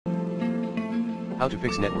How to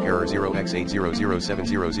fix network error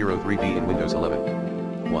 0x8007003b in Windows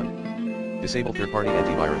 11. 1. Disable third-party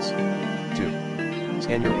antivirus. 2.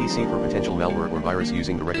 Scan your PC for potential malware or virus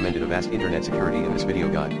using the recommended Avast Internet Security in this video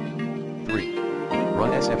guide. 3.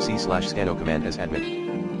 Run sfc/scannow command as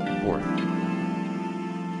admin. 4.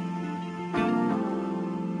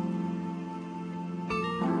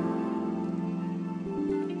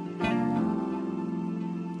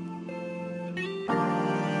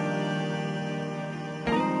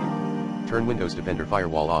 Turn Windows Defender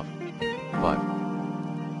firewall off. 5.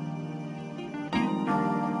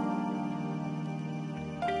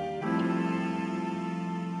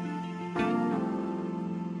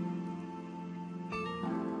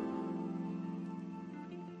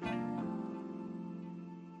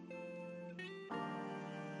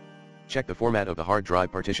 Check the format of the hard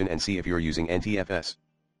drive partition and see if you're using NTFS.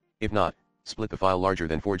 If not, split the file larger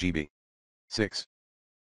than 4 GB. 6.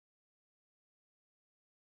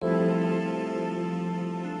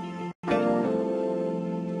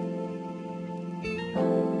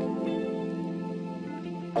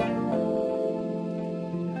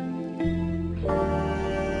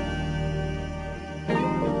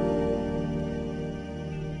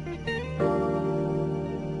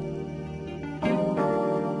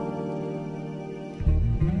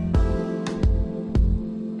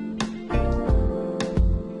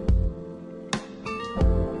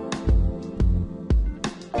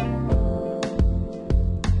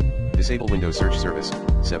 Disable Windows Search Service.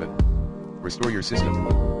 7. Restore your system.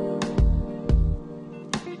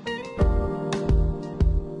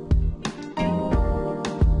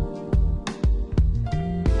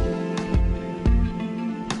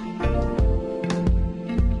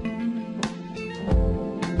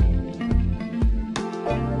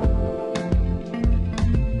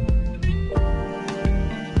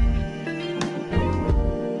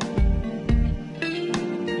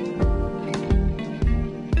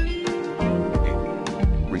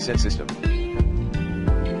 Reset system.